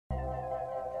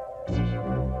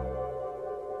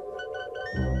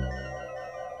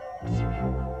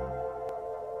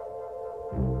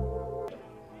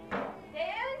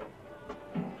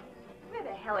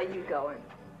are you going?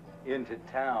 Into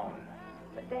town.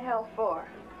 What the hell for?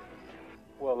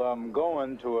 Well, I'm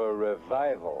going to a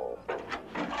revival.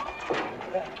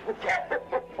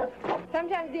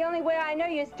 Sometimes the only way I know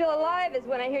you're still alive is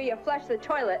when I hear you flush the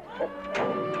toilet.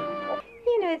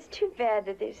 You know, it's too bad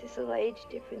that there's this little age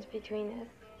difference between us.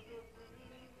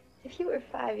 If you were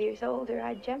 5 years older,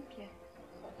 I'd jump you.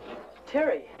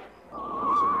 Terry.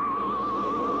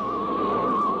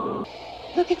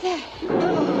 Look at that.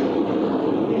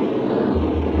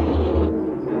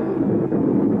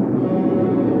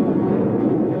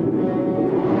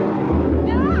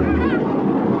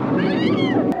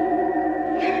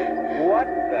 What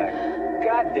the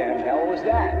goddamn hell was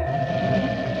that?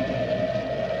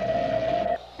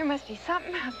 There must be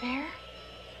something out there.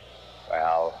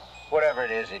 Well, whatever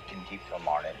it is, it can keep till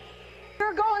morning.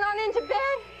 You're going on into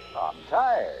bed? I'm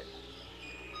tired.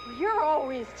 Well, you're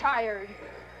always tired.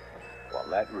 Well,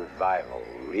 that revival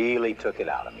really took it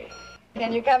out of me.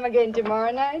 Can you come again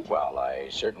tomorrow night? Well, I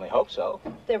certainly hope so.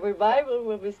 The revival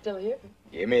will be still here.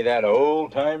 Give me that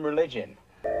old-time religion.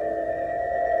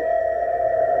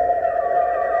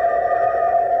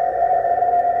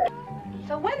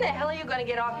 So when the hell are you going to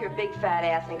get off your big fat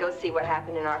ass and go see what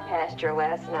happened in our pasture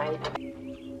last night?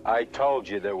 I told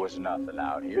you there was nothing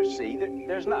out here. See,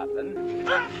 there's nothing.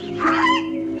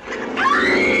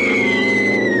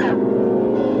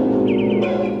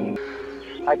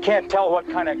 I can't tell what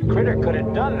kind of critter could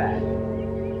have done that.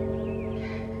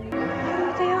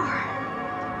 There they are.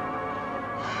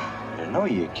 I know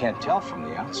you can't tell from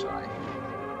the outside.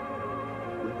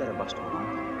 We better bust them out.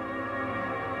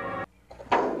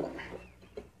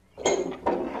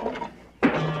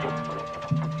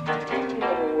 You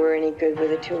never were any good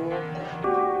with a tool.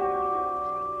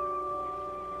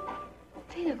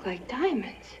 They look like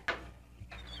diamonds.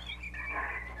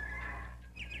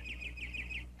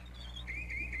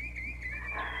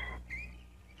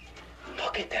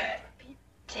 Look at that.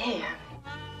 Damn.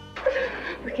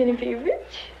 We're gonna be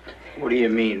rich. What do you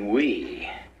mean, we?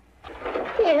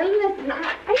 Yeah, listen,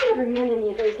 I never meant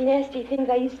any of those nasty things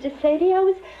I used to say to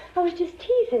you. I was just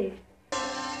teasing.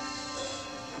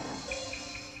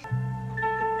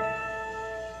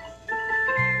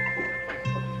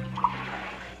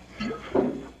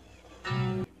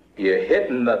 You're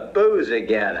hitting the booze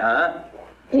again, huh?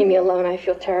 Leave me alone, I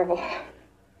feel terrible.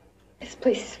 This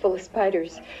place is full of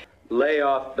spiders. Lay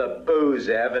off the booze,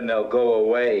 Ev, and they'll go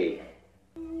away.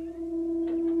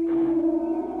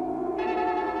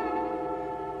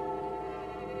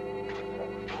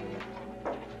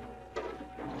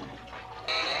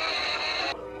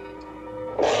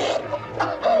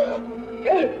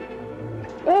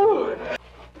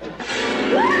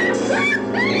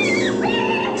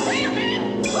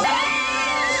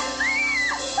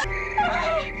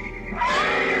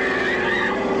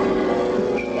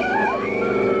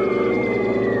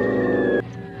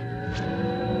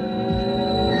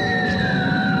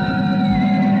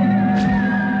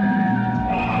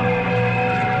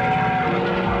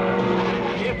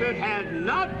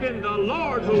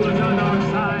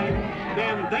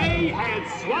 Then they had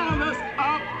swallowed us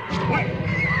up quick.